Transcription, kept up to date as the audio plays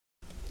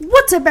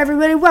What's up,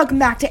 everybody? Welcome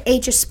back to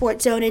HS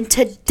Sports Zone, and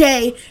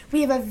today we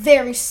have a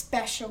very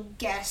special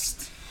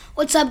guest.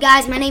 What's up,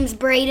 guys? My name's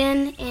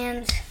Brayden,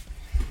 and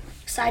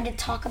excited to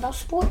talk about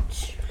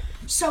sports.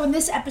 So in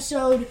this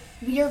episode,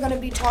 we are going to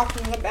be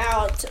talking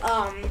about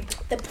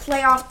the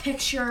playoff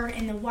picture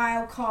and the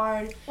wild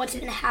card. What's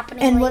been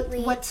happening and lately.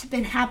 what's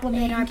been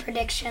happening. And our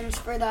predictions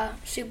for the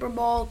Super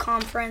Bowl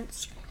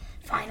conference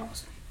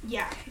finals.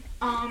 Yeah.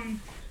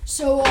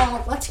 So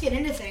let's get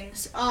into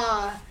things.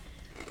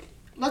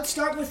 Let's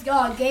start with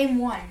Game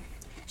 1.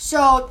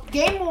 So,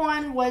 Game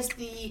 1 was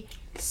the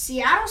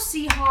Seattle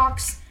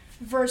Seahawks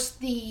versus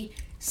the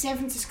San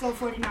Francisco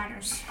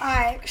 49ers. All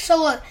right, so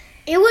look,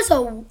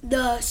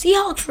 the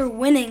Seahawks were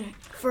winning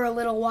for a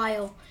little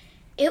while.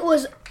 It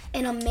was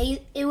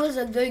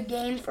a good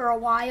game for a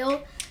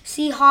while.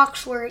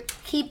 Seahawks were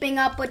keeping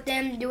up with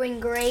them, doing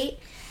great.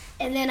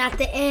 And then at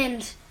the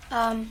end,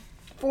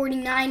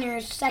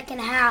 49ers, second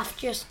half,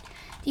 just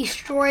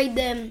destroyed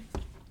them.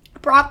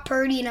 Brock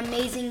Purdy, an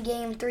amazing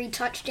game, 3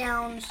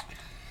 touchdowns,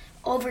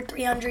 over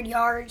 300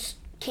 yards.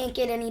 Can't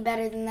get any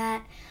better than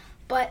that.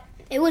 But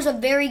it was a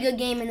very good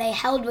game, and they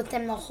held with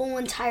them the whole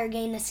entire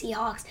game, the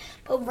Seahawks.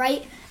 But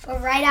right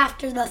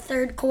after the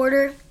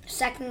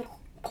second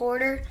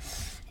quarter,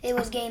 it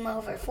was game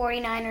over.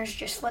 49ers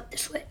just flipped the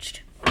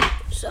switch.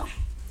 So.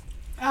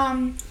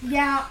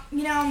 Yeah,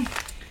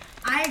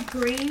 I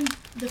agree.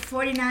 The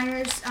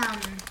 49ers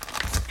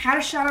had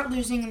a shot at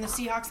losing, and the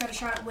Seahawks had a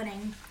shot at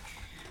winning.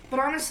 But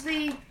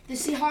honestly, the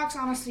Seahawks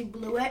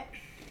blew it.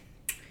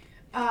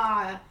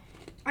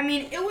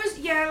 It was,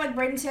 like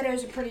Brayden said, it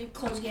was a pretty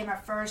close game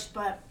at first.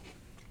 But,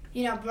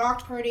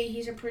 Brock Purdy,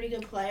 he's a pretty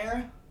good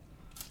player.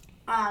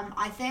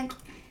 I think,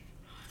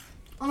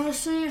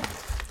 honestly,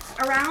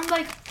 around,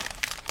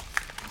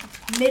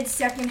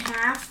 mid-second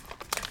half,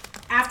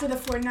 after the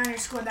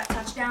 49ers scored that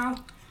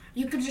touchdown,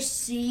 you could just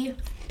see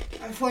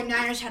the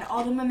 49ers had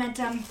all the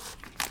momentum.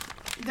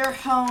 They're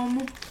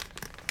home.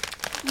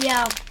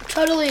 Yeah,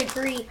 totally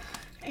agree.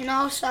 And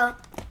also,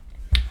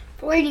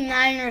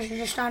 49ers are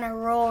just on a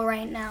roll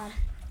right now.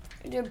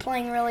 They're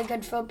playing really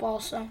good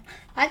football, so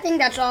I think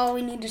that's all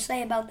we need to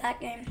say about that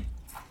game.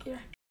 Yeah.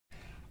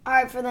 All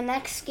right, for the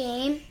next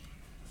game,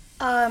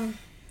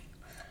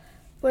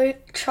 we're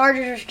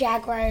Chargers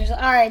Jaguars. All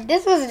right,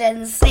 this was an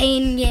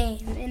insane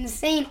game.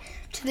 Insane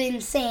to the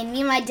insane. Me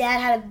and my dad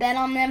had a bet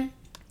on them,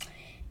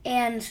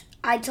 and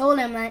I told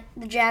him that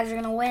the Jags are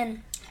going to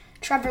win.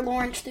 Trevor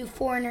Lawrence threw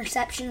 4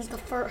 interceptions the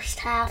first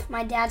half.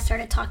 My dad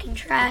started talking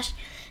trash.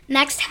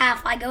 Next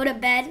half, I go to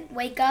bed,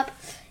 wake up.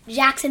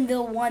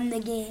 Jacksonville won the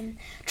game.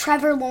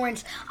 Trevor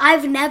Lawrence.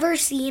 I've never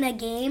seen a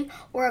game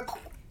where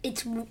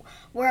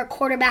a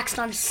quarterback's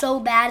done so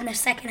bad in the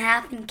second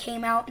half and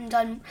came out and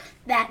done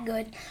that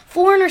good.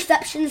 4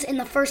 interceptions in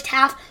the first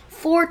half,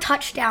 4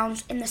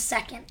 touchdowns in the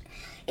second.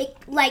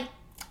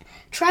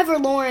 Trevor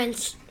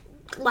Lawrence,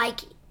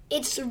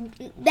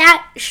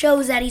 that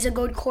shows that he's a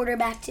good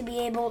quarterback to be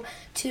able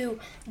to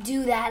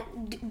do that,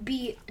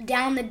 be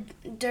down the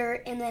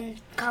dirt and then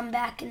come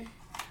back and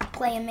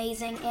play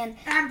amazing. And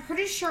I'm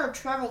pretty sure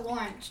Trevor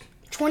Lawrence,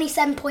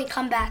 27-point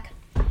comeback.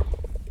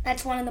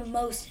 That's one of the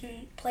most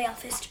in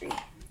playoff history.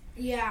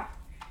 Yeah,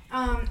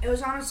 it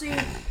was honestly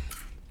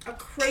a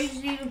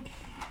crazy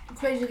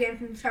game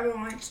from Trevor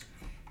Lawrence.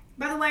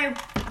 By the way,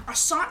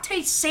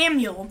 Asante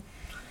Samuel,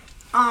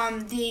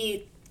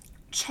 the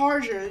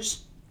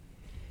Chargers,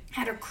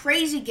 had a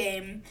crazy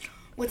game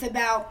with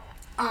about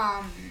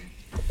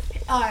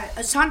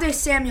Asante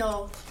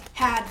Samuel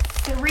had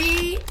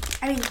he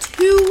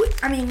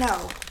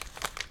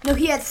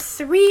had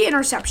 3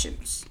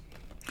 interceptions.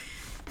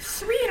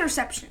 3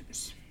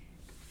 interceptions.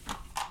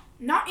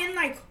 Not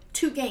in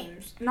 2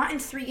 games, not in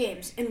 3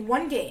 games. In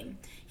 1 game,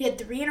 he had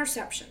 3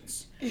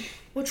 interceptions,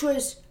 which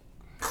was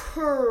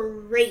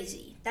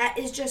crazy. That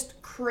is just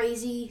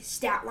crazy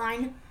stat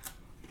line.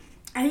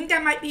 I think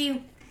that might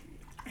be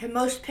the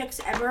most picks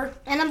ever.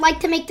 And I'd like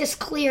to make this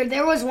clear.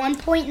 There was one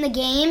point in the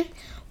game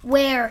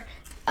where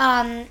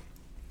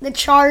the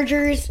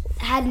Chargers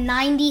had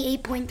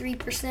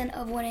 98.3%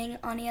 of winning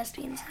on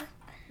ESPN.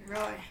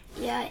 Really?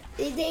 Yeah.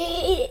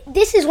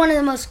 This is one of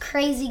the most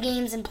crazy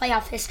games in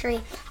playoff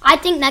history. I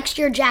think next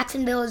year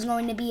Jacksonville is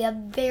going to be a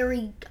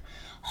very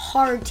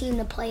hard team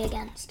to play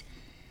against.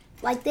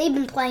 They've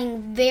been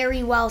playing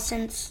very well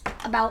since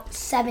about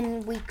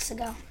 7 weeks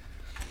ago.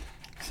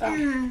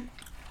 So.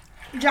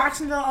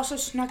 Jacksonville also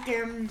snuck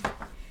in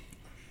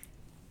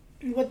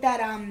with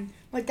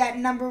that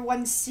number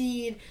 1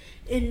 seed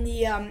in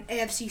the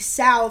AFC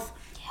South.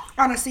 Yeah.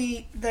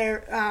 Honestly,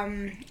 they're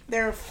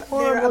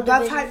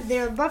above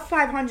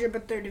 500,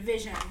 but their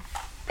division.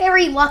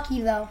 Very lucky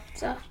though.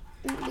 So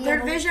their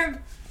division,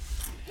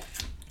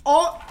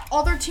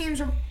 all their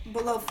teams are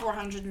below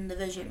 400 in the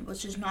division,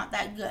 which is not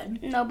that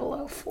good. No,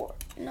 below 4.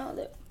 No,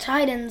 the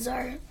Titans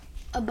are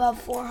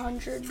above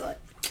 400, but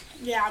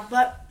yeah,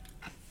 but.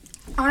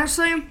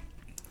 Honestly,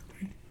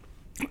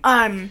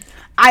 I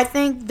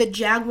think the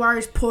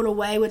Jaguars pulled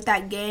away with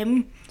that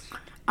game.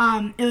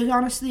 It was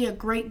honestly a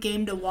great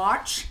game to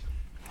watch.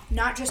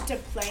 Not just to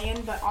play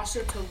in, but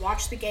also to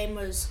watch. The game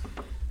was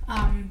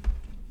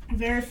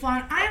Very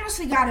fun. I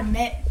honestly gotta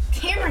admit,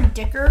 Cameron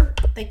Dicker,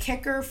 the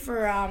kicker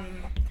for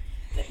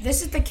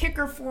this is the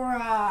kicker for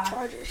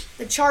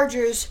the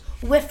Chargers,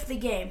 whiffed the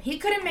game. He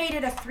could have made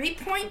it a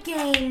 3-point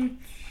game,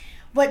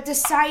 but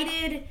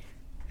decided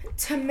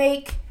to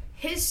make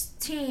his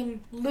team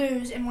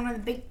lose in one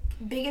of the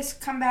biggest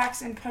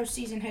comebacks in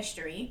postseason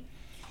history,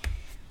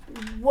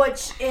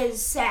 which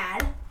is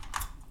sad.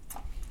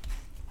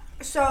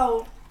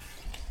 So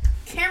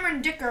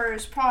Cameron Dicker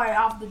is probably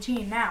off the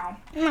team now.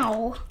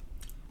 No.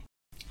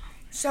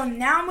 So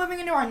now moving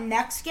into our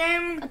next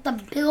game. The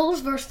Bills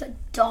versus the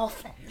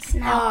Dolphins.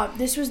 Now,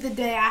 This was the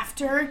day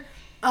after.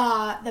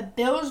 The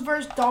Bills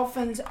versus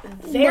Dolphins.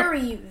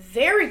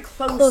 Very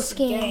close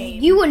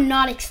game. You would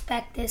not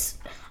expect this.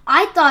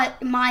 I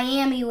thought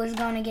Miami was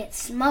going to get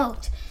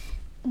smoked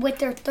with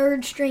their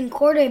third-string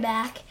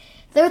quarterback.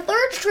 Their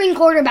third-string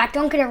quarterback,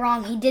 don't get it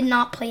wrong, he did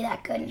not play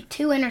that good.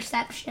 2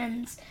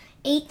 interceptions,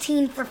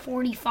 18 for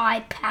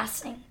 45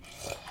 passing.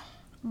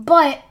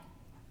 But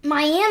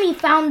Miami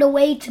found a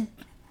way to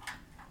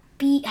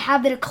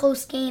have it a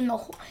close game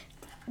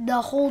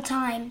the whole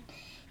time,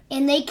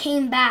 and they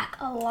came back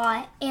a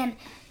lot, and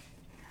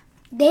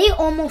they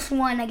almost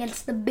won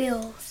against the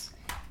Bills.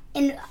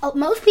 And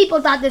most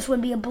people thought this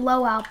would be a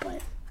blowout,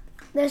 but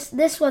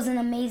this was an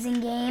amazing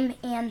game,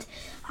 and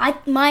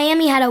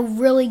Miami had a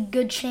really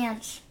good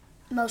chance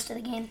most of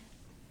the game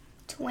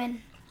to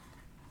win.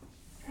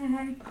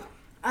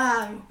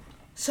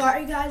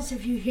 Sorry guys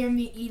if you hear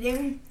me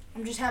eating.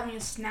 I'm just having a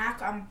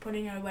snack. I'm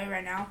putting it away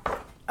right now.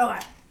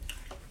 Okay.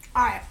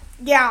 Alright.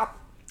 Yeah.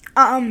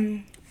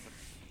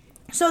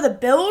 So the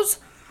Bills,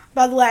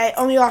 by the way,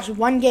 only lost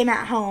 1 game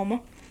at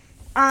home.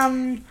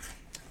 And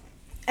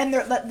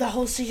the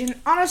whole season.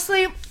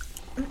 Honestly,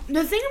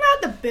 the thing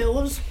about the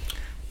Bills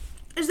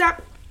is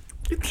that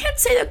you can't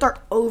say that they're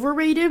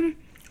overrated,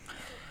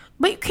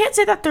 but you can't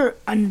say that they're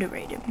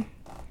underrated.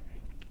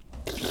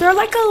 They're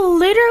like a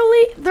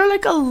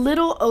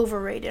little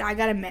overrated. I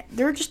gotta admit,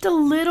 they're just a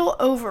little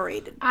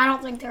overrated. I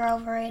don't think they're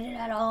overrated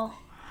at all.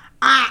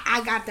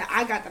 I got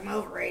them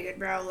overrated,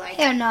 bro. Like,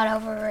 they're not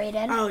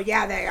overrated. oh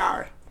yeah, they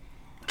are.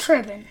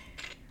 Tripping.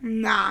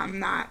 Nah, I'm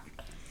not.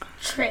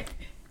 Tripping.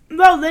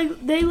 Bro,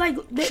 they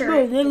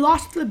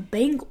lost to the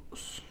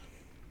Bengals.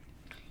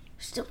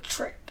 Still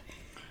tripping.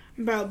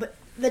 Bro, but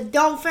the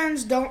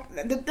Dolphins don't.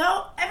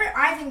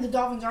 I think the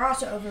Dolphins are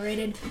also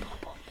overrated.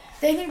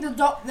 They think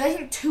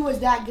Tua's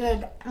that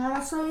good.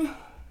 Honestly,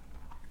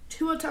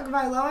 Tua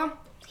Tagovailoa.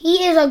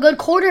 He is a good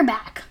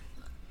quarterback.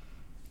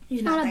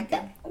 He's not that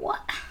good.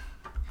 What?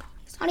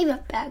 He's not even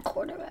a bad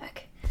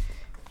quarterback.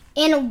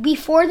 And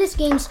before this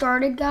game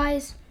started,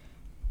 guys,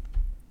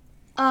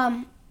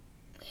 here,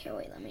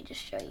 wait, let me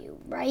just show you.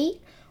 Right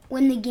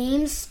when the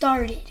game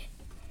started,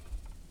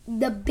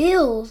 the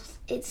Bills,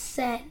 it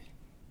said,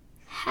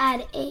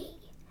 had a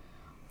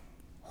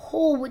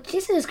hole, which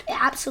this is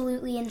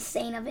absolutely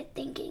insane of it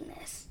thinking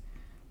this.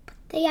 But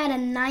they had a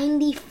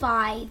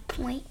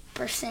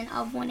 95%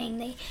 of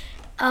winning.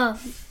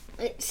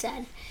 It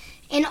said.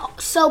 And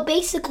so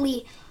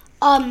basically,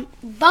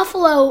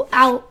 Buffalo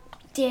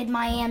outdid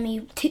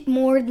Miami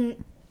more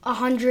than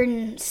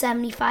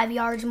 175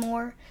 yards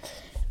more.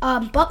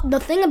 But the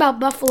thing about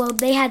Buffalo,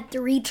 they had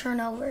 3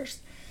 turnovers.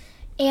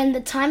 And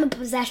the time of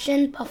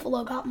possession,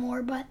 Buffalo got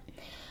more. But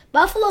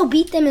Buffalo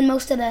beat them in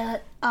most of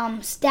the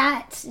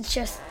stats. It's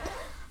just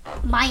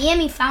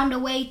Miami found a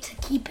way to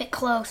keep it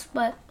close.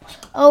 But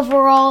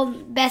overall,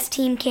 best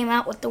team came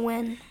out with the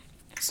win.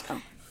 So.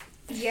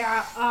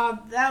 Yeah,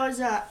 that was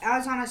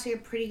honestly a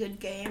pretty good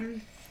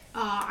game.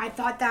 I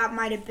thought that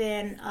might have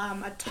been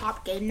a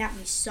top game that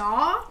we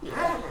saw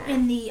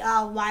in the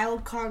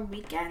wild card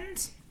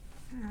weekend.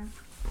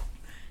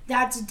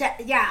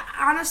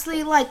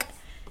 Honestly, like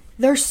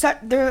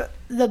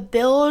the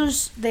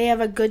Bills. They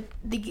have a good.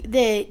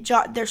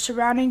 They're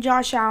surrounding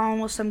Josh Allen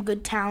with some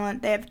good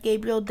talent. They have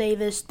Gabriel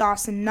Davis,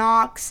 Dawson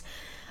Knox.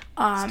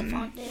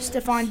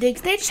 Stephon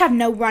Diggs. They just have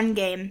no run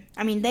game.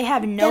 I mean, they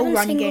have no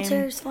run game. Devin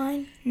Singletary's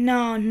fine.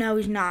 No,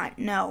 he's not.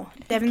 No.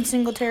 Devin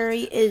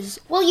Singletary is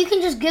Well, you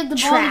can just give the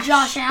ball to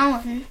Josh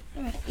Allen.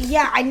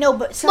 Yeah, I know,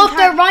 but sometimes... Look,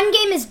 their run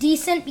game is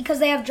decent because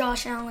they have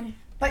Josh Allen.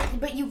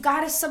 But you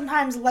gotta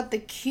sometimes let the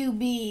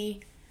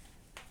QB...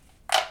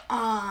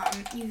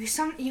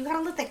 You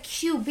gotta let the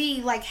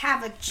QB, like,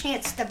 have a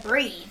chance to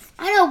breathe.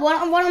 I know.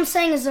 What I'm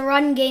saying is the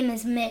run game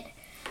is mid.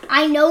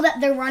 I know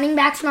that their running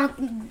back's not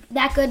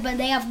that good, but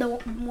they have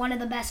one of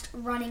the best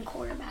running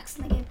quarterbacks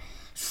in the game.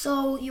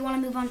 So, you want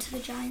to move on to the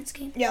Giants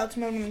game? Yeah, let's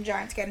move on to the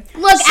Giants game.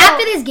 Look,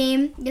 after this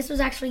game, this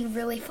was actually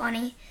really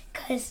funny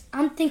because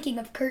I'm thinking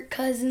of Kirk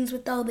Cousins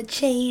with all the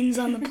chains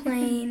on the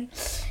plane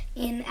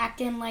and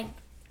acting like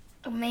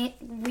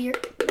weird,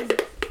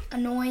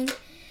 annoying.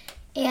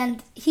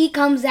 And he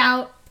comes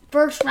out,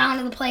 first round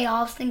of the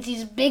playoffs, thinks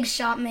he's a big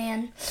shot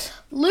man,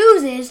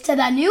 loses to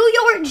the New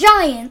York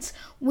Giants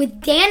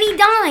with Danny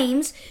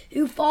Dimes,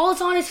 who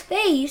falls on his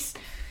face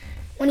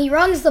when he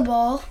runs the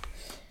ball,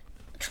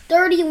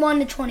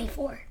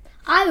 31-24.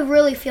 I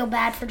really feel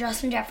bad for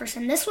Justin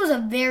Jefferson. This was a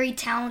very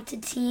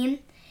talented team,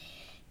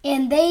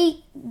 And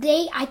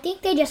I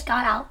think they just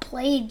got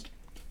outplayed.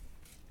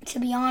 To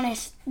be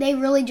honest, they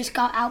really just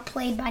got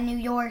outplayed by New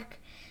York.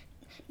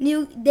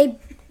 You be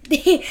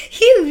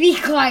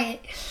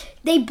quiet.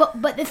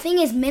 But the thing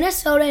is,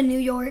 Minnesota and New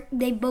York,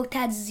 they both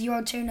had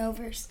 0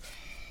 turnovers,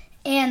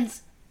 and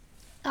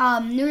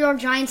New York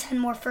Giants had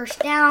more first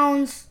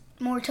downs,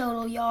 more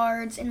total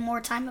yards, and more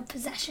time of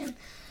possession.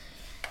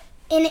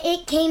 And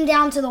it came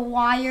down to the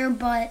wire,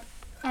 but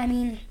I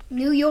mean,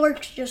 New York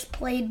just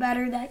played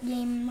better that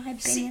game, in my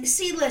opinion.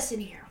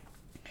 Listen here.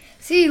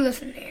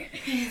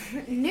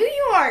 New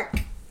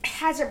York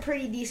has a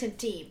pretty decent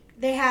team.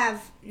 They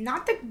have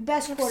not the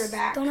best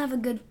quarterback. Don't have a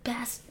good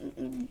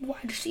wide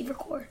receiver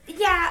core.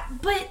 Yeah,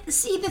 but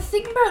see, the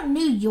thing about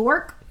New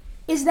York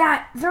is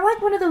that they're like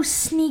one of those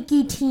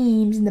sneaky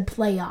teams in the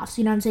playoffs.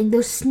 You know what I'm saying?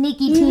 Those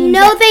sneaky teams.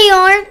 No, they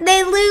aren't.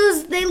 They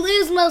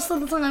lose most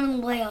of the time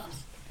in the playoffs.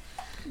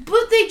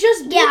 But they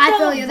just beat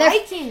the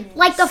Vikings.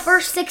 Like the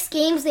first 6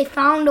 games, they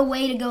found a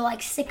way to go like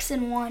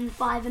 6-1,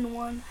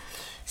 5-1.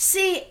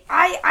 See,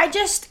 I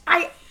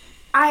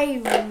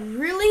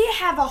really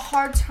have a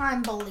hard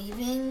time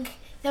believing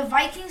the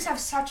Vikings have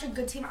such a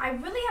good team. I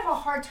really have a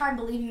hard time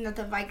believing that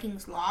the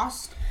Vikings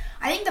lost.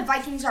 I think the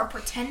Vikings are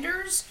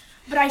pretenders,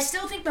 but I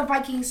still think the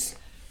Vikings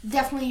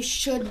definitely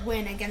should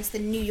win against the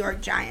New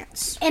York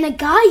Giants. And a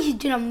guy who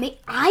did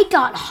I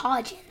got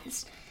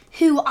Hodgins,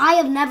 who I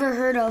have never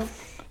heard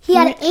of. He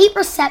had 8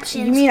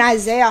 receptions. You mean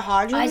Isaiah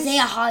Hodgins?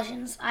 Isaiah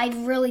Hodgins. I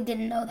really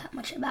didn't know that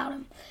much about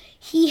him.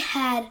 He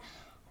had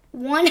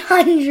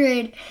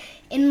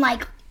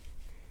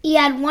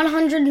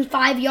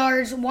 105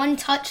 yards, 1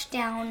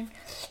 touchdown.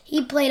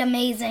 He played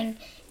amazing.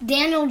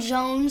 Daniel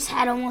Jones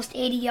had almost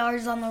 80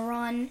 yards on the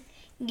run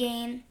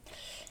game.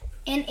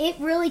 And it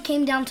really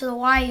came down to the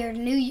wire.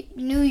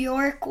 New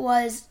York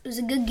was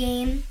a good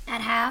game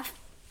at half.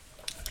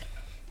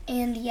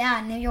 And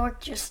yeah, New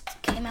York just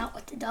came out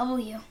with the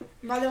W.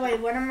 By the way,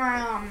 what am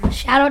I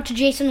Shout out to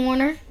Jason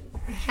Warner.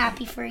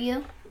 Happy for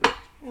you.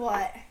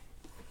 What?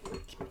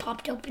 He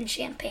popped open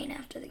champagne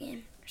after the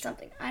game or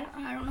something. I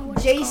don't know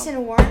what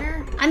Jason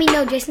Warner? I mean,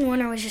 no, Jason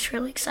Warner was just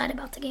really excited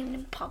about the game and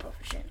didn't pop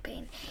open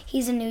champagne.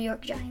 He's a New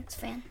York Giants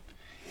fan.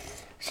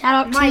 Shout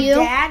out to you.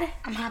 My dad?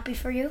 I'm happy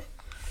for you.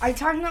 Are you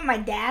talking about my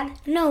dad?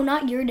 No,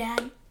 not your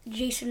dad.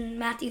 Jason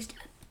Matthews'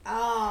 dad.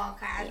 Oh,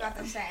 okay. I was about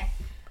to say.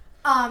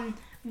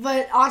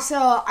 But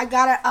also, I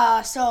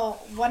gotta, so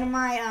one of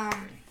my,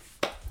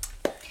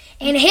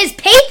 And his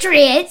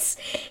Patriots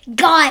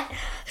got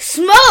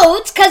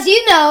smoked because,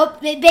 you know,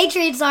 the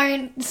Patriots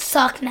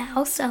suck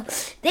now, so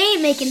they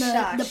ain't making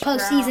the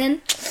postseason.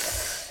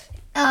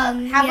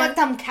 How about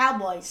them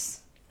Cowboys?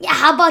 Yeah,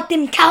 how about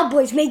them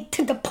Cowboys make it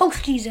to the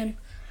postseason?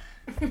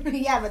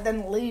 Yeah, but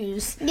then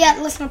lose. Yeah,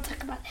 let's not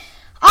talk about it.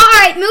 All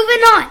right,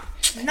 moving on.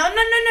 No.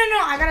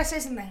 I gotta say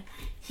something.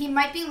 He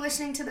might be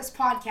listening to this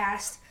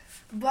podcast,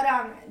 but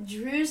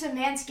Drew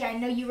Zemansky, I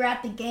know you were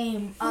at the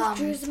game. Who's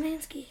Drew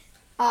Zemansky?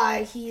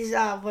 He's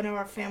one of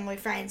our family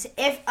friends.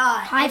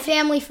 Hi,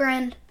 family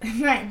friend.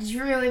 Right,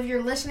 Drew, if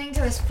you're listening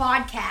to this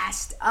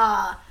podcast,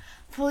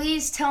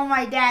 please tell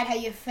my dad how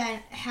you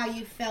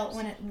felt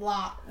when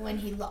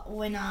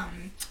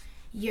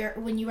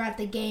you were at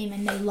the game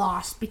and they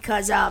lost,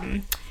 because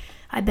I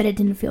bet it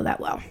didn't feel that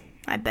well.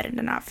 I bet it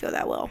did not feel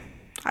that well.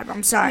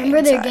 I'm sorry.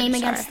 Remember their game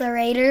against the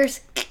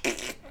Raiders?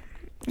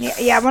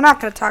 Yeah, we're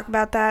not going to talk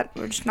about that.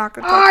 We're just not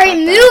going to talk about that. All right,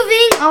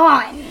 moving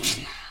on.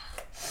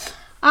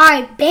 All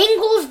right,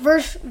 Bengals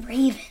versus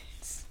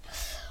Ravens.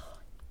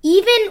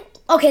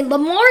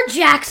 Lamar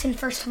Jackson,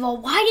 first of all,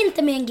 why didn't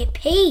the man get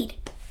paid?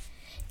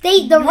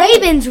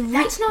 Ravens...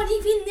 That's not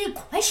even the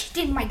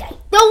question, my guy.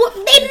 No,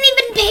 they didn't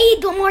even pay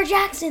Lamar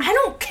Jackson. I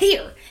don't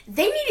care.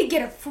 They need to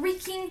get a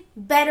freaking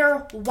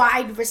better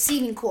wide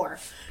receiving core.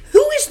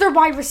 Who is their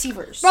wide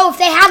receivers? Bro, if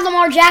they had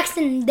Lamar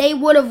Jackson, they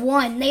would have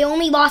won. They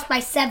only lost by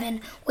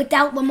 7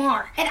 without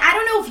Lamar. And I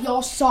don't know if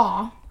y'all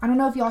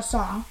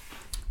saw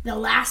the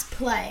last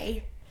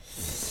play.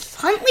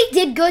 Huntley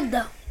did good,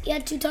 though. He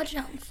had 2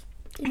 touchdowns.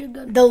 He did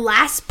good. The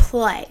last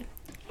play.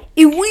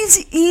 It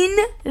was in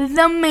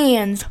the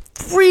man's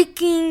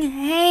freaking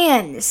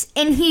hands.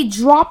 And he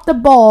dropped the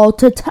ball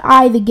to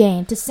tie the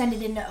game, to send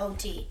it into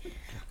OT.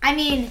 I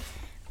mean,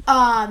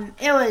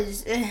 it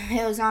was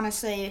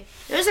honestly,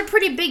 it was a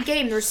pretty big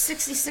game. There's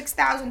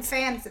 66,000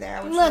 fans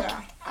there. Look,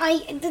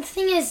 the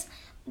thing is,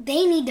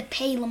 they need to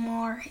pay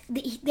Lamar.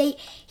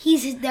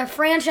 He's their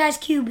franchise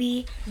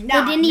QB.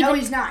 No,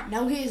 he's not.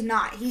 No, he is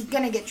not. He's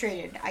gonna get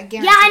traded. I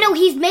guarantee. Yeah, I know.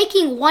 He's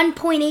making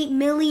 $1.8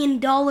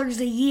 million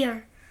a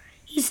year.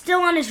 He's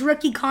still on his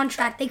rookie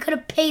contract. They could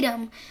have paid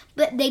him,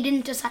 but they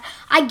didn't decide.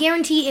 I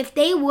guarantee if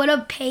they would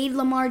have paid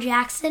Lamar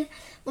Jackson,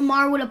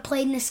 Lamar would have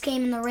played in this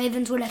game and the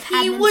Ravens would have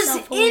had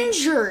himself He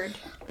was injured.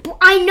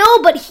 I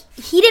know, but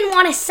he didn't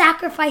want to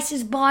sacrifice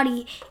his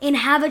body and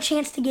have a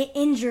chance to get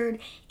injured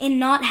and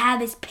not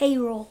have his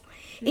payroll.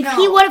 If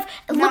he would have...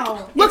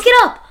 Look it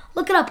up.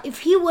 Look it up.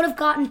 If he would have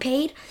gotten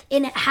paid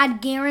and had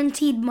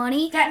guaranteed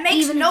money... That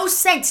makes no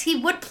sense. He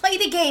would play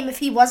the game if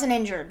he wasn't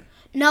injured.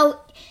 No,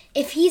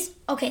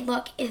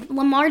 if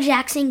Lamar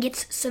Jackson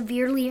gets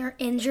severely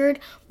injured,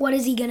 what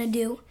is he going to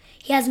do?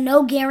 He has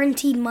no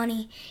guaranteed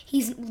money.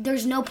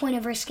 There's no point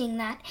of risking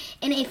that.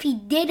 And if he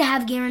did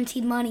have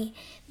guaranteed money,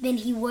 then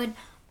he would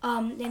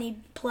then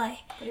he'd play.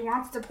 But he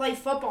wants to play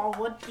football.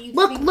 What do you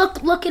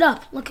Look it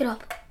up.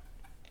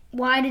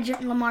 Why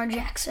did Lamar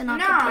Jackson not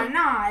get paid?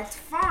 No, it's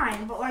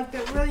fine, but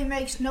that really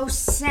makes no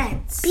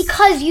sense.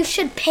 Because you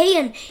should pay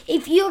him.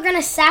 If you're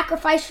gonna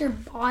sacrifice your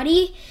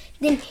body,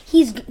 then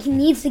he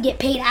needs to get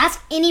paid.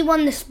 Ask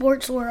anyone in the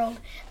sports world.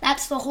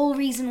 That's the whole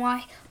reason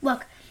why.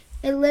 Look,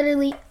 it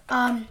literally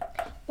why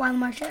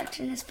Lamar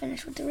Jackson is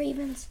finished with the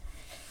Ravens.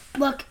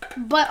 Look,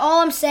 but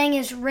all I'm saying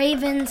is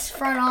Ravens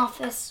front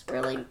office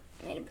really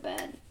made it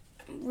bad.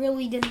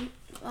 Really didn't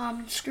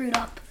screwed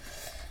up.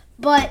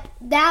 But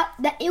that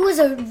it was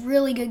a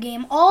really good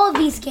game. All of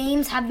these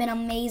games have been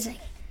amazing.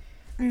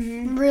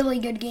 Mm-hmm. Really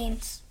good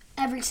games.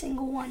 Every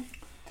single one.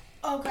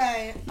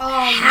 Okay.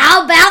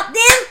 How about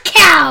them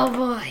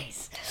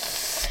Cowboys?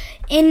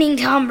 Ending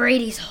Tom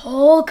Brady's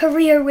whole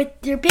career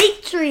with their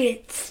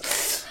Patriots.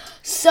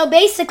 So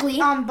basically,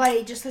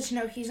 buddy, just let you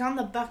know, he's on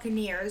the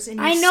Buccaneers, and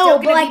I know,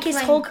 but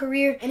his whole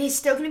career, and he's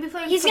still gonna be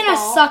playing. He's football,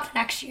 gonna suck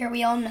next year.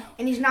 We all know.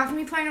 And he's not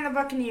gonna be playing on the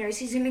Buccaneers.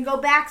 He's gonna go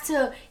back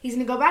to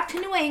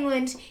New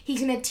England.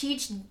 He's gonna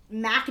teach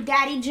Mac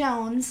Daddy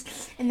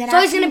Jones, and then so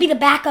he's gonna be the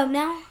backup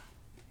now.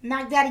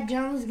 Mac Daddy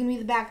Jones is gonna be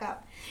the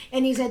backup,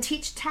 and he's gonna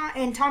teach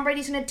Tom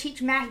Brady's gonna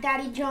teach Mac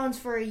Daddy Jones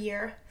for a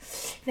year.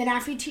 Then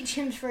after you teach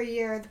him for a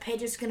year, the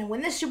Patriots are gonna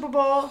win the Super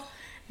Bowl.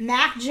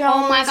 Mac Jones,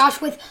 oh my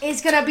gosh, is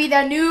gonna be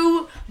the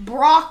new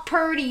Brock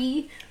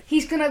Purdy.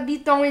 He's gonna be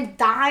throwing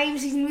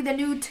dimes. He's gonna be the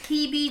new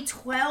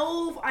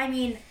TB12. I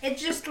mean,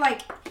 it's just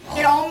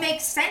it all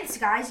makes sense,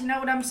 guys. You know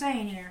what I'm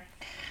saying here?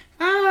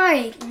 All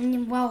right.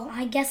 Well,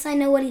 I guess I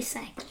know what he's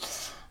saying.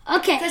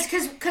 Okay.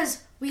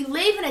 Because we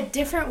live in a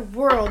different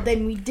world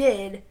than we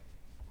did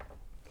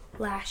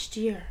last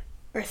year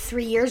or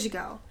 3 years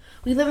ago.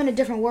 We live in a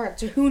different world,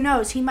 so who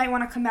knows? He might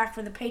want to come back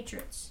for the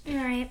Patriots. All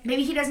right.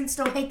 Maybe he doesn't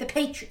still hate the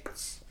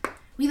Patriots.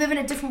 We live in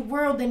a different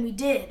world than we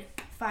did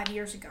 5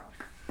 years ago.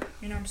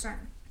 You know what I'm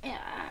saying? Yeah,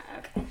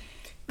 okay.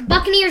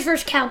 Buccaneers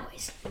versus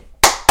Cowboys.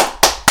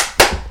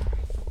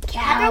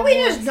 How about we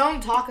just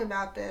don't talk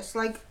about this?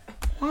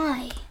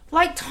 Why?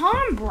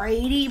 Tom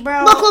Brady,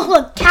 bro.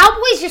 Look.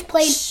 Cowboys just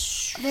played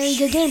a very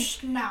good game.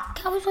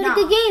 Cowboys played a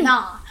good game.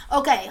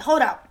 Okay,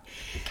 hold up.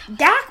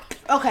 Dak.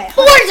 Okay.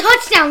 4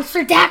 touchdowns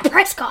for Dak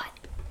Prescott.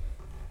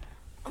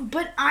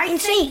 But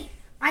insane.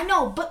 I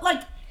know, but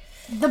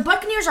the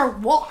Buccaneers are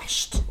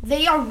washed.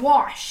 They are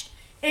washed.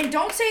 And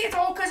don't say it's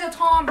all because of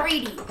Tom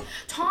Brady.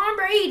 Tom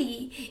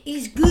Brady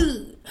is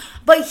good,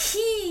 but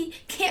he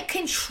can't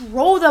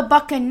control the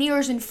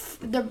Buccaneers and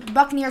the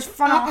Buccaneers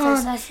front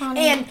office that's not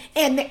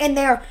and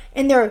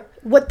their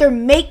what they're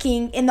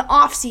making in the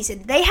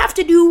offseason. They have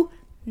to do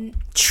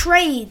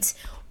trades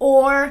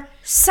or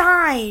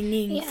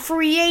signing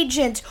free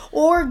agent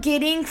or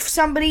getting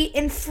somebody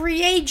in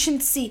free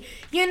agency.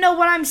 You know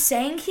what I'm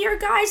saying here,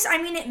 guys? I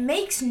mean, it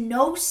makes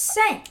no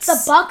sense. The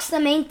Bucs,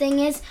 the main thing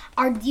is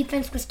our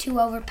defense was too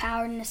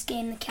overpowered in this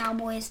game. The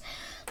Cowboys.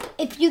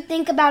 If you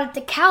think about it,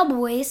 the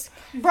Cowboys,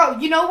 bro,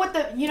 you know what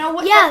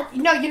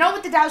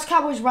the Dallas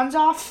Cowboys runs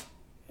off?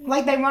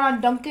 Like they run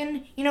on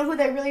Duncan. You know who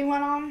they really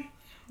run on?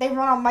 They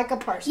run on Micah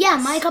Parsons. Yeah,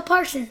 Micah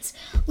Parsons.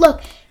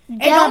 Look.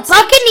 The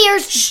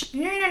Buccaneers.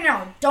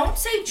 No. Don't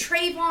say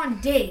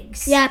Trayvon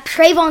Diggs. Yeah,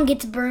 Trayvon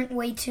gets burnt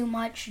way too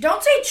much.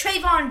 Don't say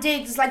Trayvon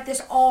Diggs is like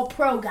this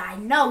all-pro guy.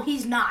 No,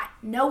 he's not.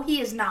 No, he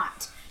is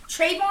not.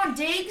 Trayvon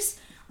Diggs,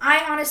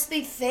 I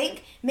honestly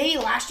think, maybe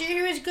last year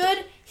he was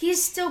good.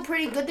 He's still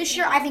pretty good this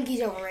year. I think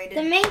he's overrated.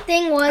 The main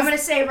thing was... I'm going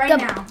to say it right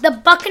now. The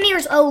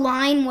Buccaneers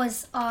O-line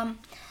was...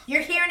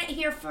 You're hearing it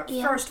here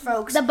first,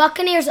 folks. The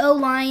Buccaneers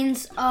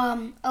O-line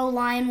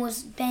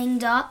was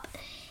banged up.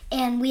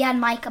 And we had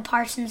Micah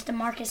Parsons,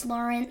 DeMarcus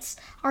Lawrence.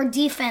 Our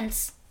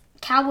defense,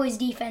 Cowboys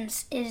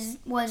defense,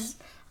 was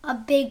a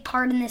big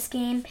part in this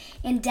game,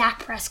 and Dak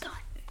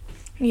Prescott.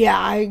 Yeah,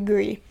 I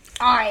agree.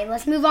 All right,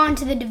 let's move on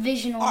to the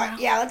divisional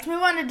round. Yeah, let's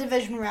move on to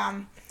division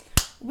round.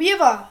 We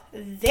have a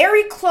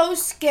very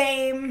close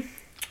game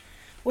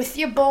with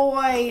your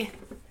boy,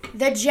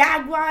 the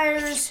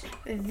Jaguars,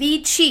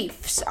 the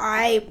Chiefs.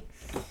 Okay,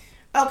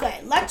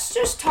 let's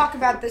just talk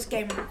about this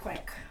game real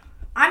quick.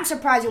 I'm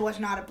surprised it was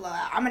not a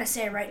blowout. I'm going to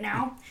say it right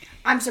now.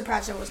 I'm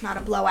surprised it was not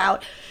a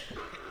blowout.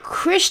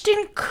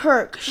 Christian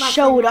Kirk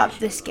showed up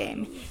this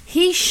game.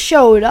 He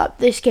showed up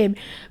this game.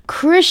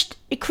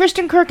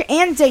 Christian Kirk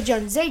and Zay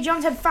Jones. Zay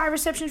Jones had 5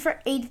 receptions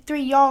for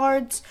 83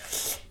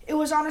 yards. It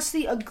was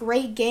honestly a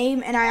great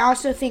game, and I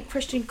also think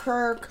Christian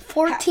Kirk...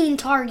 14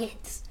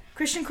 targets.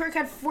 Christian Kirk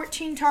had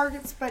 14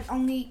 targets, but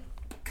only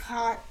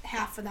caught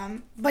half of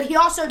them. But he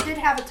also did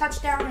have a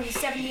touchdown and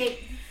 78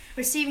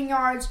 receiving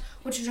yards,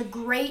 which is a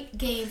great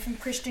game from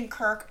Christian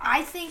Kirk.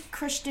 I think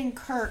Christian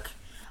Kirk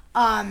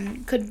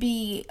could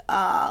be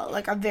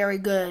a very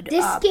good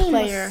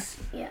player.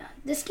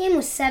 This game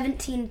was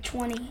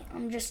 17-20.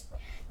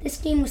 This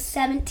game was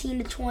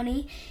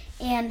 17-20,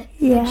 and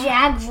Yeah. the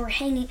Jags were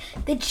hanging.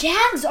 The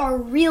Jags are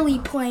really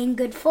playing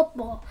good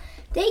football.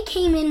 They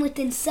came in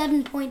within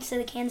 7 points to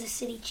the Kansas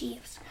City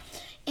Chiefs.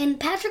 And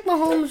Patrick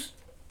Mahomes,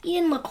 he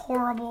didn't look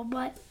horrible,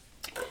 but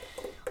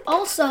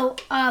also,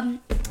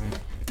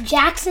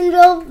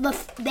 Jacksonville,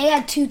 they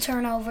had 2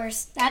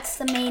 turnovers. That's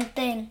the main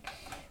thing.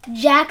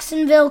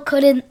 Jacksonville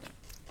turned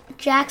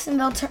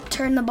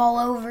the ball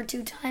over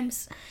 2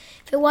 times.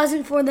 If it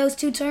wasn't for those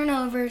 2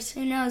 turnovers,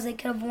 who knows, they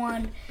could have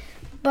won.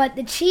 But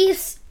the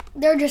Chiefs,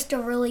 they're just a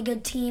really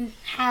good team,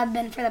 have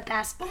been for the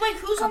past But, like,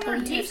 who's on couple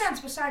their years. defense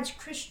besides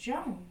Chris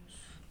Jones?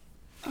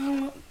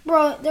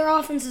 Bro, their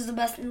offense is the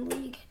best in the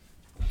league.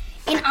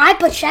 And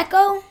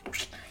Pacheco,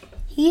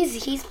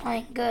 he's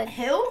playing good.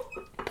 Who?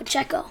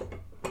 Pacheco.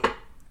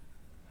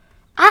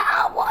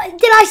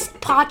 Did I say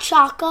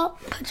Pacheco?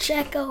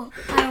 Pacheco.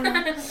 I don't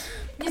know.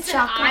 You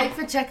said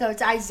Pacheco.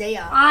 It's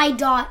Isaiah.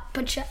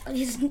 Pacheco.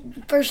 His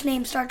first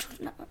name starts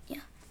with no. Yeah.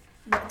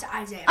 No, it's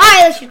Isaiah. All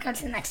right, let's just go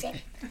to the next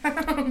game.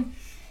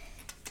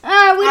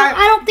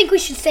 I don't think we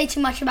should say too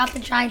much about the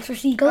Giants or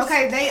Eagles.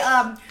 Okay, they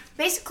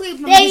basically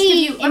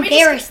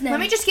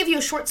Let me just give you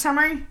a short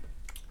summary.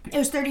 It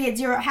was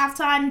 38-0 at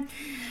halftime.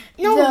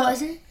 No, it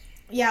wasn't.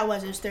 Yeah, it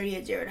was. It was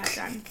 38-0 at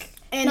halftime.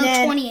 And No,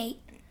 then, 28.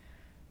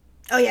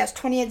 Oh yes,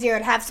 28-0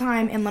 at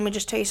halftime. And let me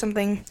just tell you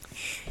something.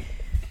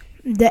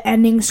 The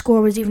ending score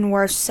was even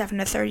worse,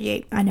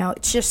 7-38. I know,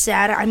 it's just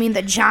sad. I mean,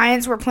 the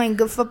Giants were playing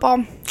good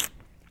football.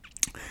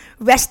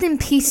 Rest in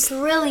peace. It's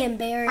really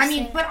embarrassing. I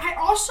mean, but I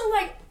also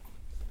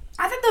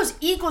I thought those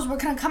Eagles were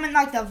going to come in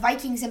like the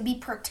Vikings and be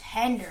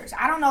pretenders.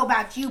 I don't know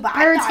about you, but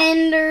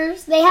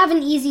Pretenders. They have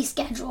an easy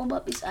schedule,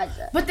 but besides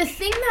that. But the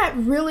thing that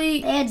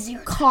really They had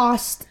 0.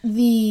 cost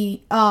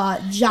the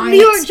Giants...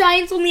 New York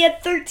Giants only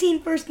had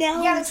 13 first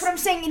downs. Yeah, that's what I'm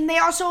saying. And they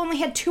also only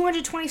had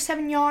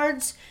 227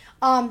 yards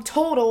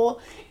total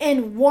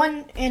in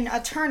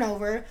a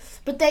turnover.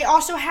 But they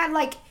also had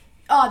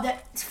the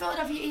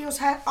Philadelphia Eagles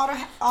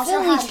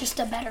Philly's just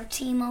a better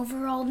team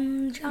overall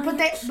than the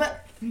Giants.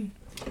 But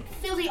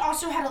Philly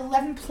also had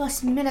 11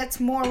 plus minutes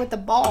more with the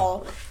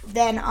ball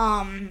than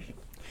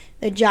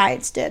the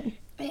Giants did.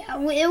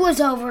 Yeah, it was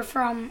over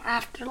from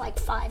after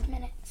 5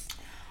 minutes.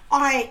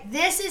 All right,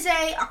 this is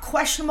a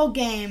questionable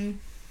game.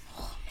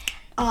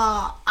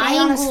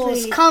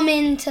 Bengals come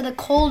into the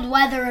cold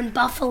weather in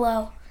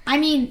Buffalo. I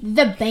mean,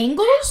 the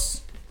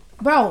Bengals,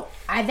 bro,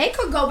 they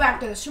could go back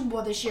to the Super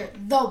Bowl this year.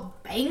 The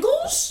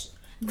Bengals?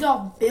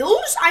 The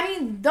Bills? I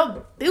mean,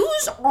 the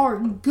Bills are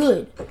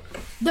good.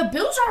 The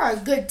Bills are a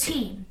good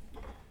team.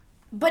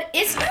 But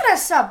it's not a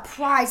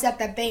surprise that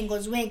the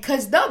Bengals win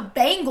because the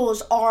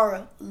Bengals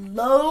are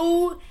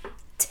loaded.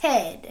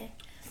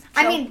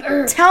 I mean,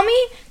 tell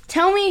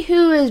me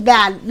who is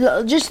bad.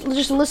 Just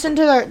listen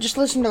to their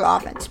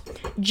offense.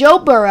 Joe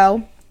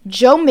Burrow,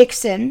 Joe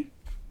Mixon,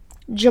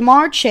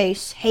 Jamar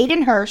Chase,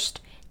 Hayden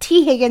Hurst,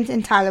 T. Higgins,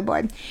 and Tyler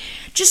Boyd.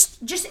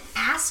 Just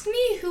ask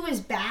me who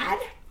is bad.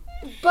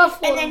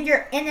 Buffalo. And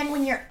then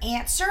when you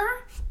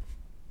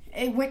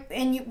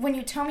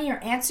tell me your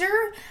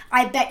answer,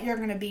 I bet you're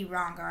gonna be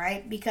wrong. All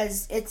right,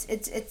 because it's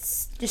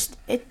just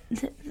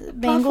Bengals.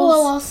 Buffalo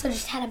also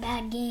just had a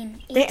bad game.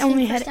 They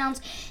only had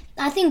touchdowns.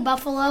 I think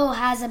Buffalo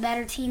has a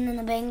better team than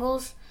the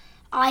Bengals.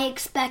 I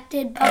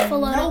expected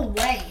Buffalo. No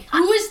way.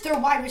 Who is their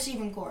wide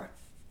receiving core?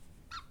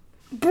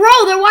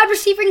 Bro, their wide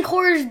receiving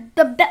core is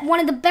one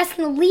of the best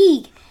in the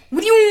league.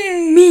 What do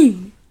you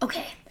mean?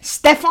 Okay.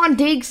 Stephon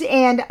Diggs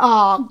and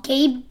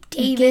Gabe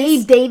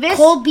Davis,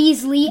 Cole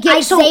Beasley,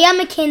 So Isaiah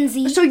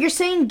McKenzie. So you're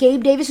saying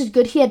Gabe Davis is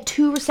good? He had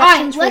 2 All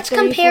receptions. right, let's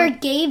compare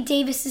Gabe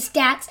Davis'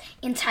 stats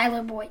and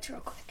Tyler Boyd's real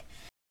quick.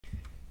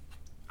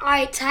 All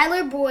right,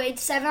 Tyler Boyd,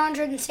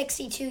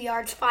 762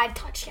 yards, 5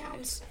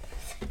 touchdowns.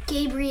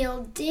 Gabe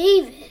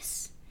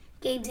Davis,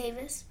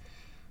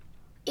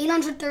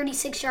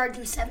 836 yards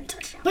and 7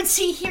 touchdowns. But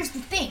see, here's the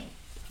thing.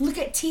 Look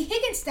at T.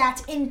 Higgins'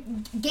 stats,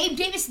 and Gabe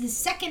Davis is the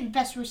second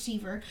best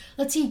receiver.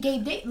 Let's see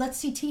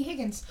T.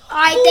 Higgins. All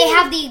right, they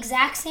have the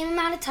exact same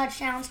amount of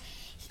touchdowns.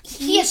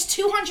 He has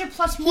 200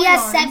 plus more He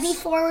has yards.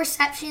 74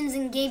 receptions,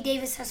 and Gabe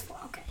Davis has 4.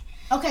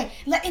 Okay,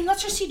 and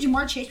let's just see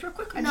Jamar Chase real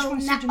quick.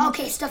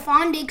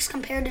 Stephon Diggs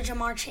compared to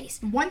Jamar Chase.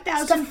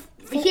 1,000.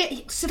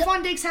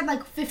 Stephon Diggs had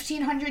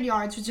 1,500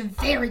 yards, which is a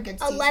very good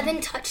season.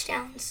 11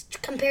 touchdowns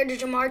compared to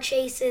Jamar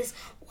Chase's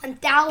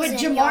 1,000 But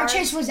Jamar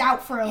Chase was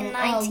out for a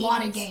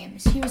lot of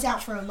games. games. He was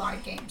out for a lot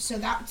of games, so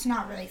that's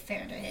not really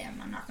fair to him.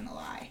 I'm not going to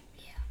lie.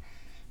 Yeah.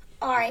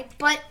 All right,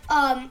 but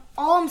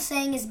all I'm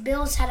saying is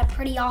Bills had a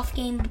pretty off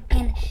game,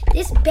 and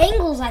this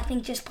Bengals, I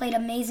think, just played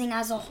amazing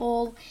as a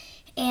whole,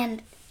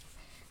 and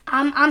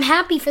I'm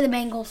happy for the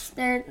Bengals.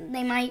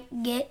 They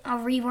might get a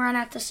rerun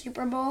at the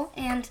Super Bowl,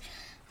 and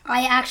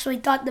I actually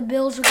thought the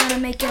Bills were going to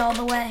make it all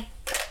the way.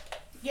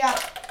 Yeah.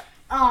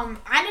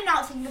 I did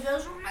not think the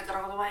Bills were going to make it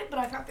all the way, but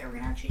I thought they were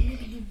going to actually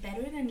maybe do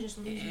better than just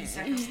losing the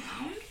second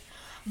round.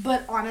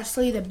 But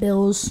honestly, the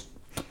Bills,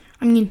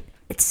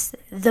 it's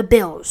the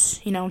Bills,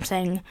 you know what I'm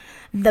saying?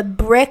 The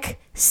Brick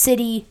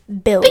City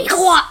Bills. Be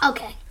quiet.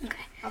 Okay.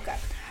 Okay.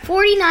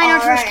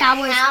 49ers versus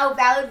Cowboys. How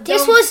about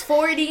This those was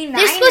 49ers?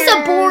 This was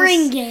a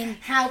boring game.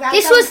 How about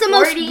This them was the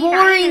most 49ers?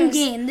 boring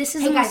game. This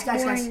is Hey the guys,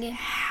 most boring game.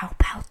 How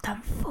about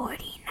them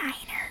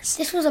 49ers?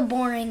 This was a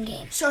boring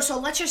game. So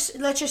let's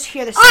just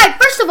hear this. All right,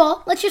 first of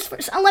all,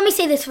 let me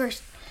say this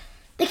first.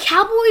 The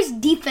Cowboys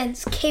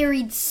defense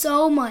carried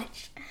so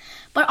much,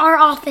 but our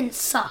offense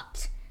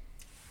sucked.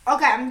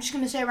 Okay, I'm just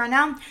gonna say it right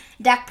now.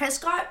 Dak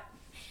Prescott,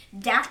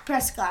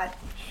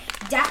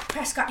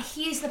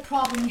 he is the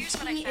problem.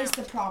 He is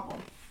the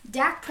problem.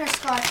 Dak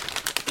Prescott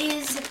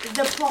is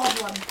the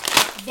problem.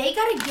 They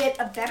gotta get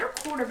a better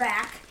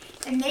quarterback,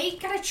 and they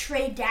gotta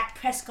trade Dak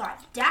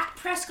Prescott. Dak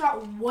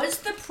Prescott was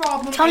the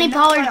problem. Tony in the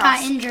Pollard playoffs.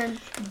 got injured.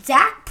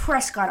 Dak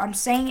Prescott, I'm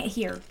saying it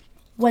here,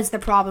 was the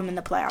problem in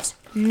the playoffs.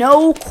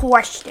 No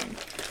question.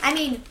 I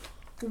mean,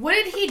 what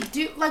did he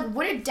do? Like,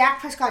 what did Dak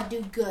Prescott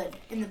do good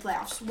in the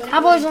playoffs?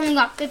 Cowboys only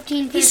got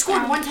 15 He scored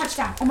touchdowns. one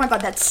touchdown. Oh my God,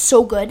 that's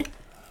so good.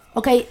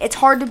 Okay, it's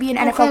hard to be an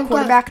NFL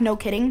quarterback, no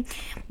kidding.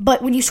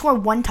 But when you score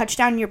one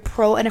touchdown, you're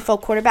pro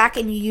NFL quarterback,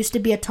 and you used to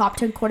be a top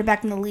 10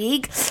 quarterback in the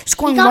league.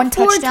 Scoring He got one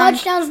four touchdown.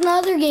 touchdowns in the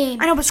other game.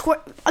 I know, but score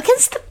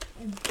against the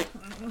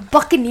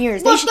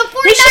Buccaneers. Look, the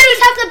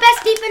 49ers have the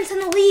best defense in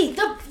the league.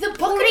 The 49ers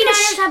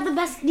Buccaneers. have the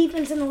best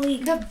defense in the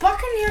league. The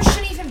Buccaneers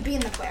shouldn't even be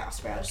in the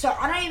playoffs, bro. So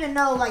I don't even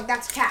know, like,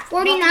 that's cap.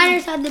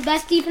 49ers had the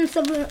best defense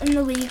in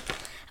the league.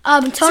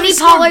 Tony he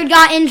Pollard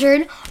got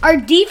injured. Our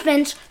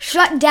defense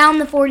shut down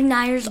the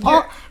 49ers.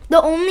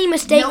 The only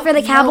mistake for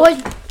the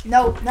Cowboys,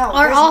 No.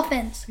 our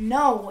offense.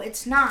 No,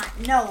 it's not.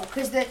 No,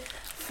 because the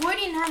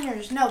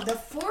 49ers,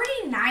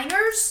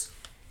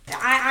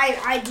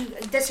 I do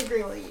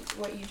disagree with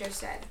what you just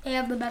said. They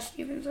have the best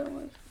defense in the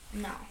league.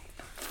 No.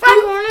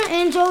 Fred Warner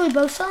and Joey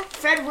Bosa.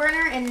 Fred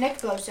Warner and Nick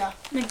Bosa.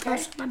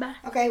 Bosa, my bad.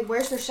 Okay,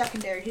 where's their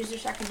secondary? Who's their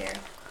secondary?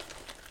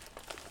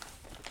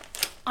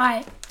 All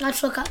right,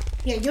 let's look up.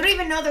 Yeah, you don't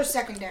even know their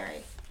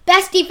secondary.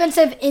 Best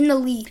defensive in the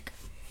league.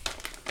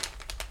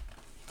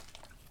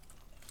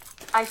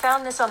 I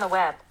found this on the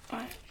web.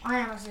 I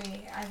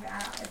honestly,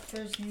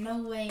 there's no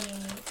way.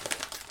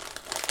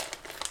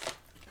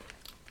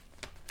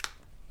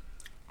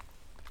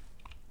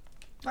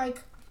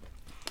 Like,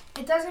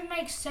 it doesn't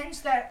make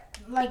sense that,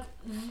 like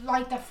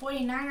the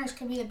 49ers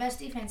could be the best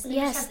defense. They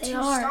Yes, just have they two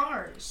are.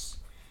 stars.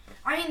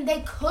 I mean,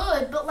 they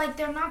could, but, like,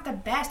 they're not the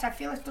best. I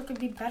feel like there could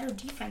be better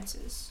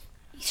defenses.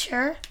 You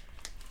sure?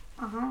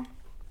 Uh-huh.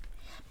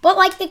 But,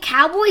 like, the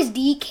Cowboys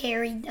D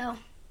carried, though.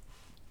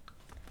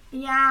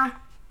 Yeah.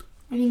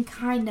 I mean,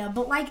 kind of.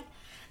 But, like,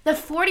 the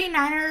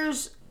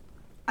 49ers,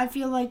 I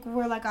feel like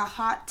were, like, a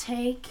hot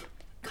take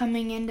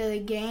coming into the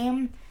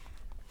game.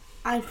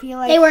 I feel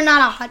like... They were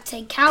not a hot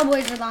take.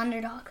 Cowboys were the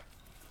underdog.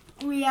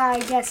 Yeah, I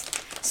guess.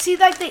 See,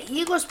 like, the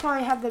Eagles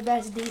probably have the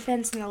best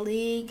defense in the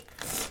league.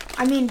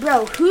 I mean,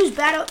 bro, who's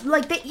better?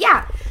 Like, the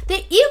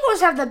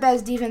Eagles have the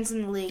best defense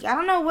in the league. I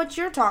don't know what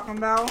you're talking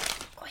about.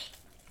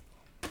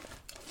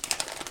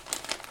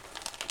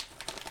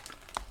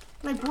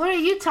 Like, what are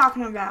you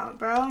talking about,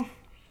 bro?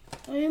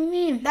 What do you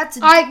mean? That's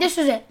All right, this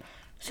is it.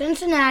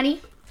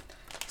 Cincinnati,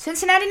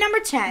 number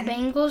 10.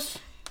 Bengals,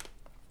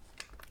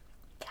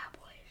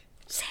 Cowboys,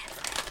 San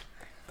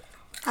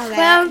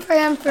Okay.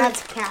 Fran.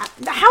 That's cap.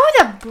 How are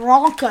the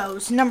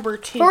Broncos number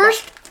 2?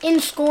 First in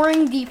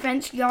scoring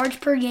defense, yards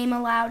per game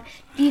allowed,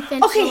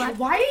 defense. Okay, allowed.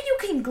 why are you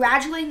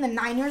congratulating the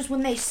Niners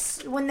when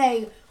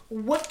they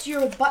whooped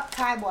your butt,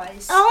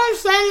 Cowboys? All I'm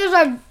saying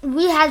is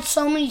we had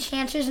so many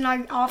chances and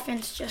our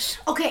offense just...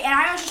 Okay, and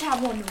I just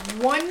have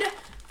one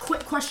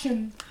quick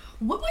question.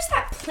 What was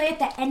that play at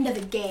the end of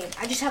the game?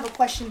 I just have a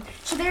question.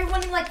 So they were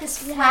running like this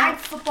flag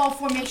football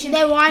formation.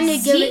 They wanted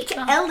to give it Zeke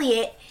to-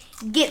 Elliott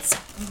gets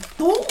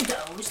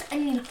bulldozed. I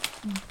mean,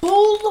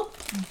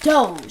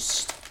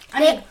 bulldozed. I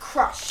mean,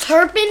 crushed.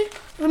 Turpin,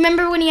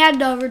 remember when he had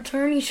the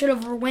return, he should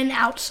have went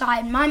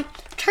outside.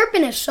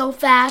 Turpin is so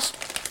fast.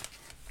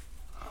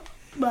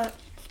 But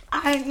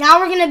now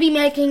we're going to be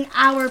making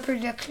our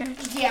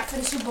predictions. Yeah, for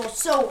the Super Bowl.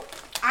 So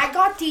I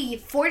got the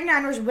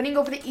 49ers winning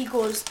over the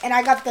Eagles, and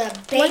I got the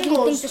Bengals. What do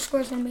you think the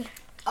score's going to be?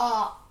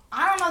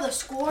 I don't know the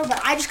score, but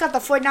I just got the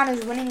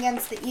 49ers winning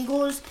against the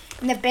Eagles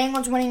and the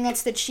Bengals winning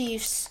against the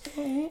Chiefs.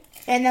 Mm-hmm.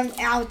 And then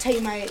I'll tell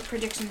you my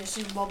prediction to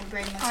Super Bowl.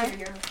 Brayden, let's hear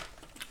your...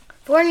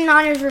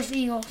 49ers versus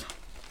Eagles.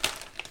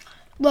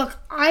 Look,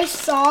 I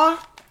saw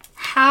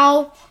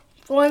how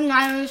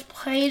 49ers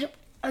played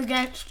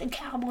against the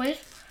Cowboys.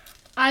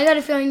 I got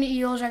a feeling the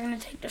Eagles are going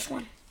to take this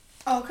one.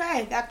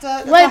 Okay, that's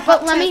a Wait, hot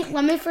but let take.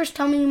 me first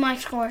tell me my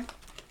score.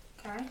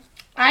 Okay.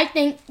 I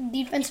think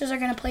defenses are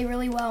going to play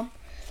really well.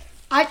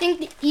 I think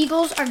the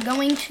Eagles are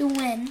going to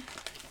win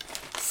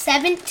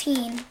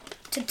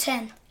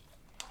 17-10.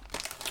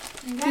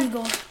 Okay.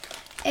 Eagles.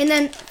 And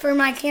then for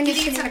my Do you Kansas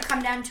think it's City, going to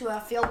come down to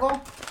a field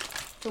goal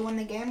to win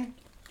the game?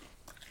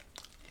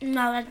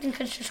 no, I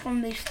think it's just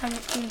going to be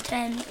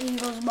 17-10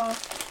 Eagles ball.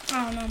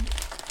 I don't know.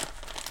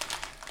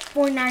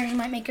 49ers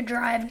might make a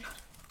drive.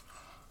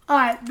 All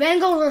right,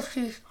 Bengals versus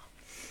Chiefs.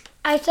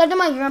 I said to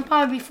my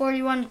grandpa it would be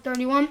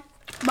 41-31,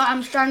 but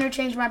I'm starting to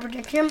change my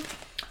prediction.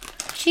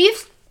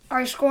 Chiefs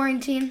are a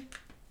scoring team.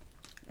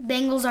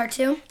 Bengals are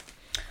too.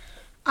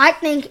 I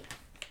think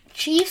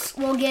Chiefs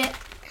will get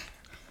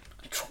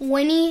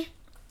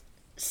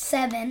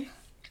 27.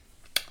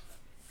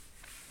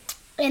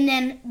 And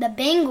then the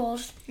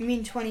Bengals... You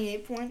mean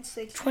 28 points?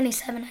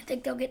 27. I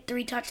think they'll get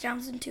 3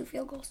 touchdowns and 2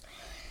 field goals.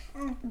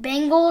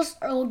 Bengals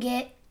will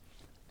get...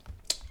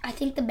 I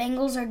think the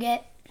Bengals will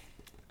get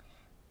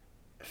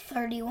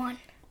 31.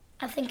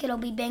 I think it'll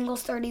be Bengals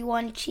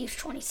 31, Chiefs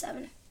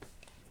 27.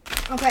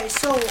 Okay,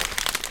 so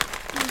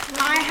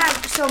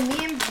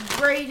me and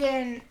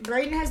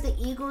Brayden has the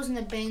Eagles and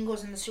the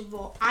Bengals in the Super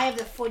Bowl. I have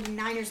the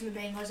 49ers and the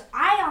Bengals.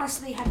 I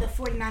honestly have the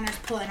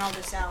 49ers pulling all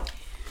this out.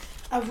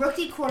 A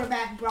rookie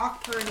quarterback,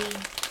 Brock Purdy,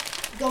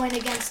 going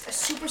against a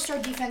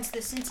superstar defense,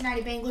 the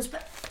Cincinnati Bengals.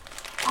 But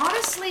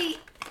honestly,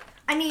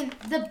 I mean,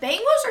 the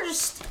Niners are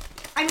just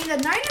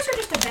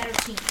a better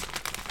team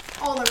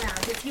all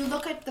around. If you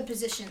look at the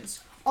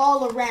positions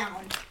all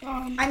around,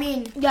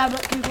 Yeah,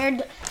 but compared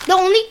to... The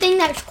only thing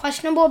that's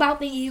questionable about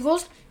the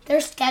Eagles,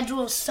 their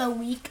schedule is so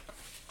weak.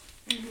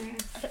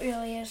 Mm-hmm. It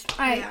really is.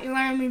 All right, you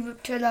want to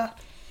move to the...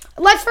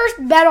 Let's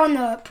first bet on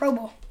the Pro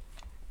Bowl.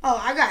 Oh,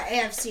 I got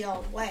AFC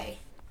all the way.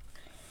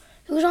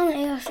 Who's on the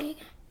AFC?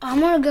 I'm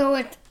going to go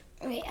with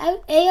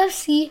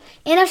AFC.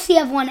 NFC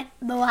have won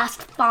the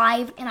last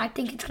 5, and I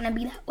think it's going to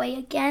be that way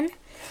again.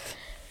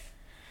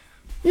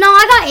 No,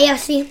 I got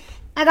AFC.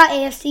 I got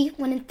AFC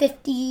winning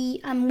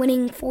 50. I'm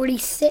winning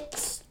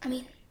 46.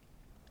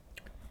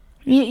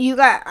 You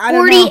got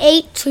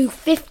 48 to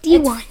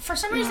 51. For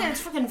some reason,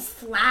 it's freaking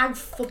flag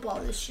football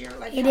this year.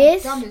 Like, it how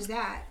is? dumb is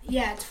that?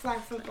 Yeah, it's flag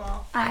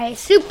football. All right,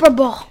 Super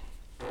Bowl.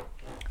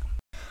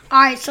 All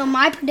right, so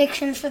my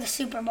predictions for the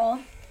Super Bowl,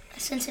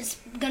 since it's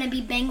going to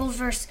be Bengals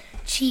versus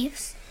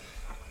Chiefs,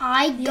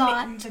 you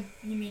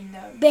mean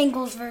the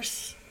Bengals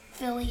versus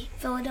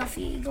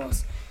Philadelphia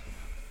Eagles.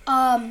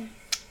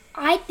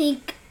 I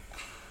think...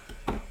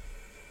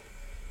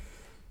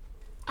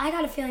 I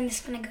got a feeling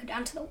this is going to go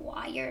down to the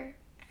wire.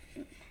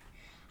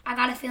 I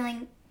got a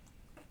feeling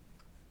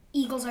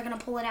Eagles are going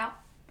to pull it out.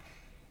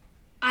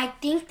 I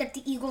think that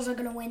the Eagles are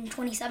going to win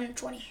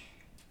 27-20.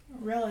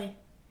 Really?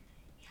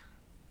 Yeah.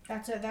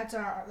 That's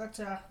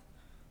a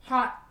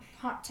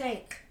hot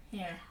take.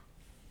 Yeah.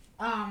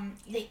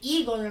 The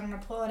Eagles are going to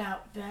pull it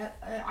out, but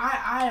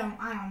I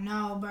don't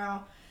know,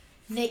 bro.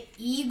 The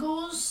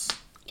Eagles.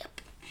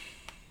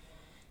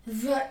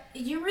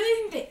 You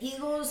really think the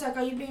Eagles,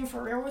 are you being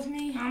for real with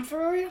me? I'm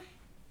for real.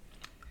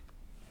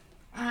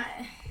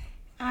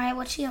 Alright,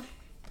 what's you?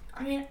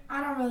 I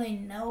don't really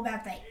know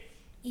about the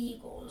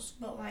Eagles,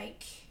 but,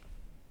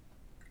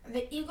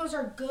 the Eagles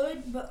are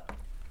good, but,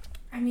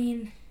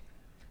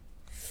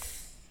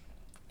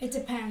 it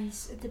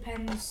depends. It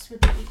depends with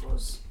the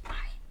Eagles.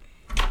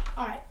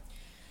 Alright.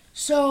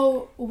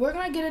 So, we're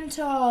going to get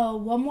into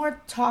one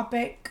more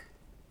topic.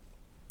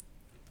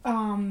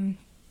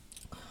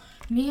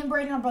 Me and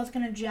Brayden are both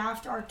going to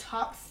draft our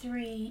top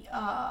 3,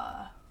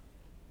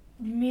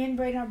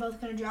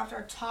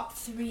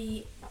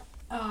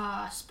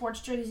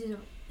 sports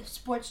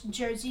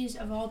jerseys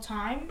of all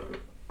time.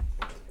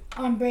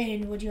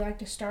 Brayden, would you like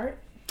to start?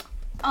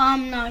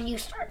 No, you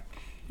start.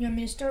 You want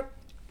me to start?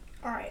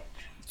 Alright.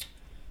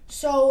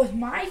 So, with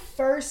my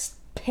first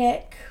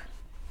pick...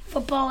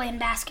 Football and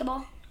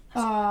basketball?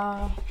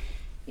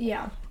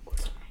 Yeah.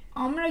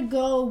 I'm going to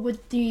go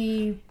with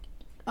the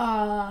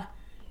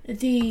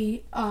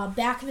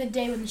back in the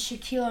day when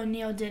Shaquille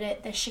O'Neal did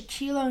it, the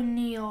Shaquille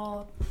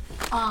O'Neal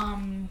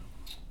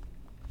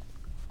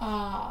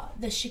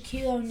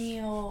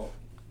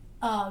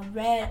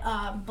red,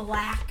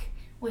 black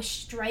with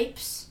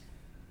stripes.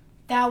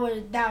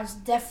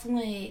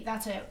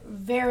 That's a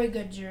very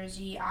good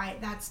jersey.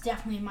 That's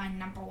definitely my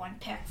number 1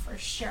 pick for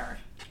sure.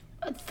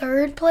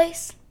 Third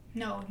place?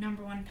 No,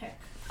 number 1 pick.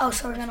 Oh,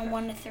 so we're going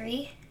 1 to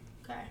 3?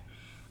 Okay.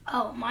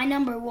 Oh, my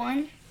number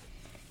 1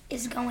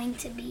 is going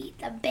to be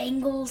the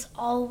Bengals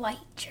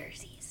all-white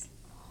jerseys.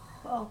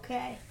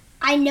 Okay.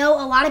 I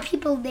know a lot of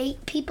people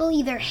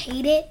either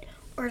hate it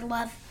or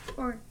love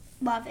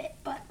it,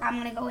 but I'm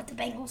gonna go with the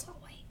Bengals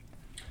all-white.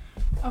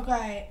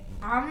 Okay,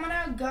 I'm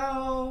gonna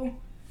go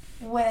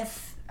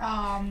with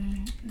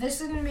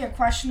this is gonna be a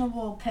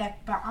questionable pick,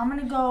 but I'm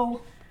gonna go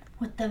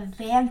with the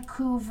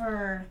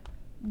Vancouver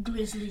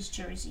Grizzlies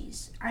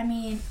jerseys.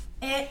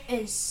 It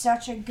is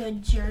such a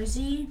good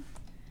jersey.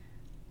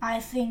 I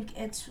think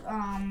it's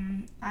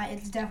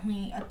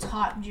definitely a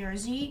top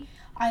jersey.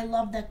 I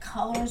love the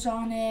colors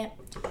on it.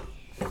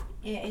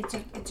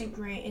 It's a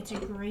great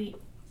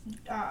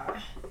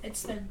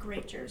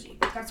jersey.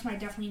 That's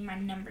definitely my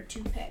number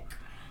 2 pick.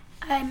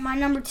 My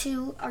number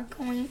 2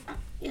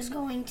 is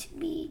going to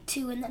be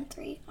 2 and then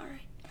 3. All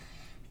right.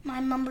 My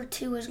number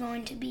 2 is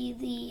going to be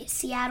the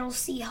Seattle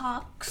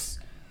Seahawks.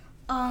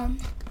 Let me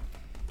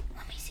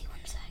see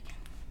 1 second.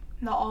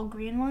 The all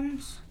green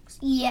ones?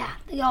 Yeah,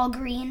 the all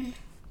green.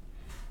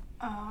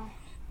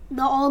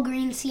 The all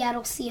green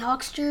Seattle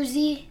Seahawks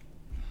jersey.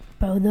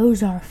 Bro,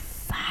 those are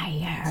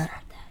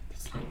fire.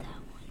 It's not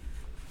that one.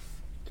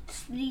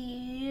 It's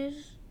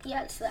these.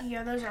 Yeah, it's that.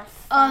 Yeah, those are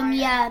fire.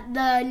 Yeah,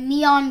 the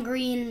neon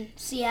green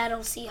Seattle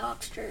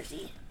Seahawks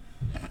jersey.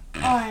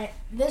 Alright,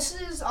 this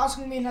is also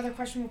going to be another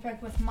question we'll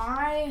pick with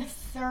my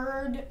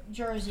third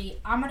jersey.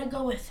 I'm going to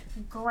go with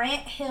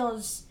Grant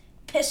Hill's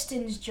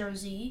Pistons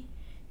jersey,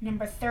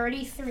 number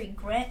 33,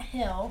 Grant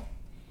Hill.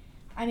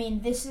 I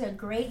mean, this is a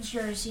great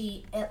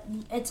jersey.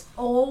 It's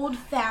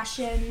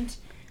old-fashioned.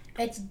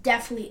 It's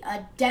definitely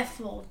a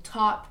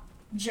top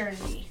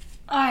jersey.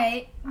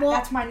 Alright, well,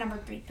 That's my number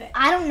 3 pick.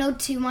 I don't know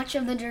too much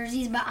of the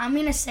jerseys, but I'm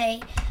going to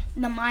say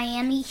the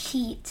Miami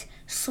Heat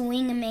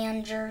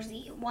Swingman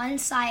jersey. One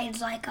side's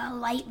like a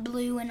light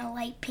blue and a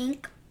light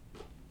pink.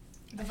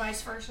 The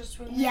vice versa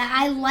swing. Yeah,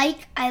 I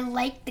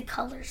like the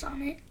colors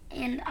on it.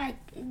 And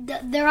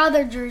their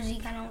other jersey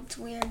kind of looks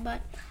weird,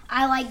 but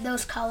I like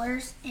those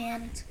colors.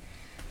 And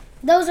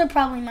those are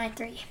probably my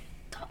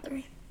top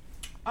 3.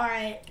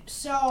 Alright,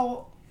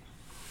 so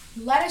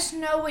let us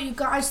know what you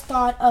guys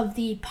thought of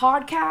the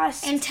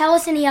podcast. And tell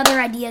us any other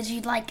ideas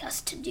you'd like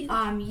us to do.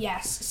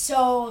 Yes.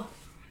 So,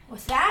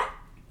 with that,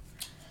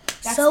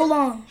 So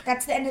long.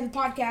 That's the end of the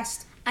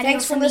podcast. Adios,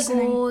 Thanks for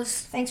listening.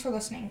 amigos. Thanks for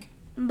listening.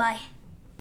 Bye.